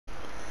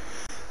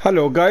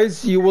Hello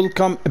guys, you will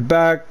come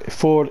back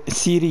for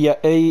Serie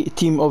A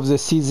Team of the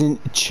Season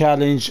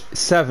Challenge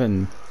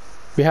 7.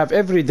 We have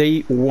every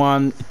day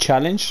one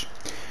challenge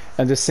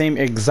and the same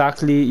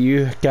exactly.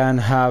 You can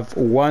have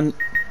one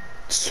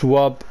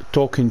swap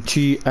token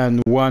T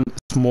and one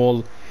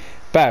small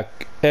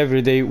pack.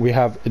 Every day we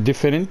have a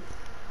different.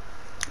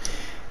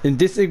 In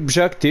this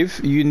objective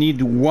you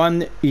need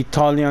one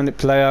Italian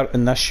player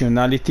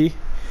nationality,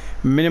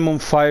 minimum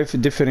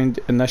 5 different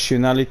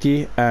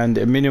nationality, and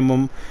a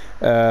minimum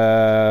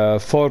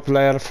 4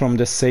 player from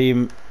the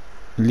same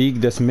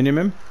league. That's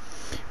minimum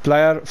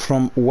player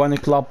from one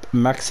club,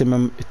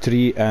 maximum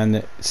 3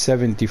 and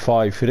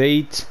 75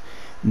 rate,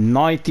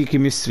 90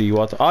 chemistry.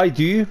 What I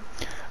do,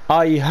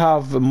 I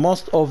have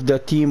most of the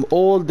team,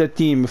 all the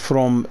team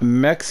from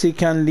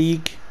Mexican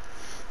league,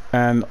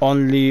 and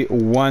only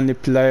one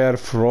player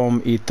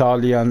from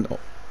Italian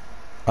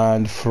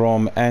and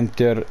from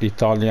Enter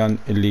Italian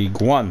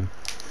League 1.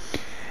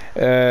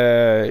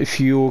 If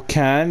you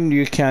can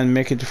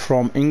make it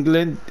from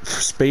England,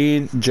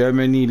 Spain,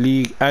 Germany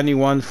league,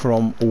 anyone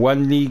from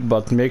one league,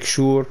 but make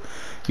sure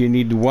you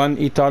need one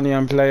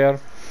Italian player,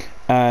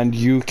 and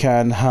you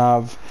can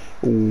have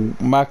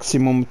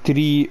maximum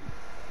 3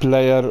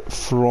 player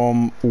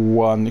from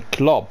one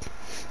club.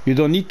 You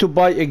don't need to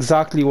buy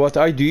exactly what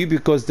I do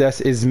because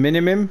that is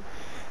minimum,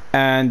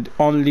 and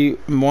only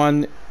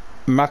one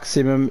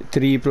maximum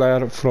 3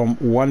 player from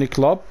one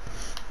club.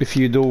 If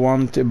you don't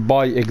want to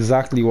buy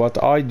exactly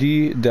what I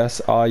do,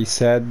 that's I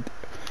said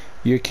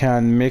you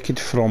can make it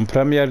from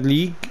Premier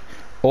League,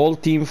 all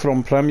team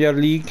from Premier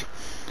League,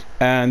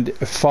 and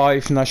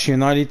 5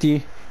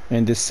 nationality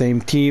in the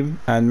same team,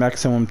 and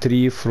maximum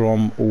 3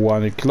 from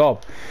one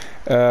club.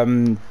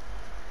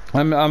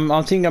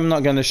 I think I'm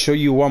not gonna show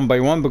you one by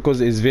one because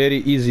it's very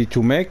easy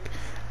to make,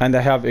 and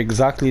I have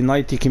exactly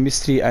 90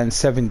 chemistry and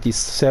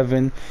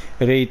 77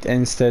 rate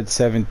instead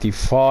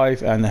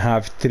 75, and I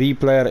have 3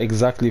 player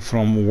exactly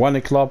from one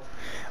club.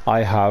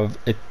 I have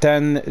a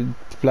 10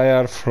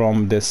 player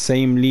from the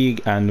same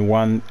league and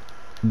one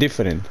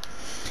different.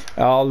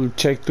 I'll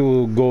check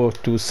to go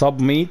to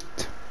submit.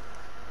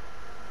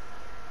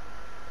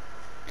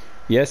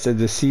 Yes,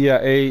 the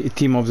Serie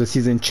Team of the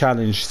Season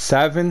Challenge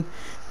 7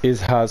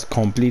 has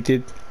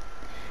completed,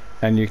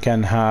 and you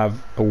can have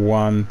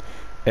one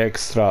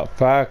extra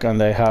pack,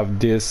 and I have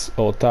this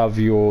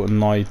Otavio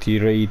 90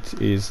 rate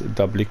is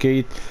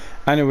duplicate.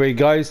 Anyway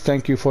guys,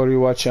 thank you for your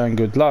watch and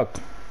good luck.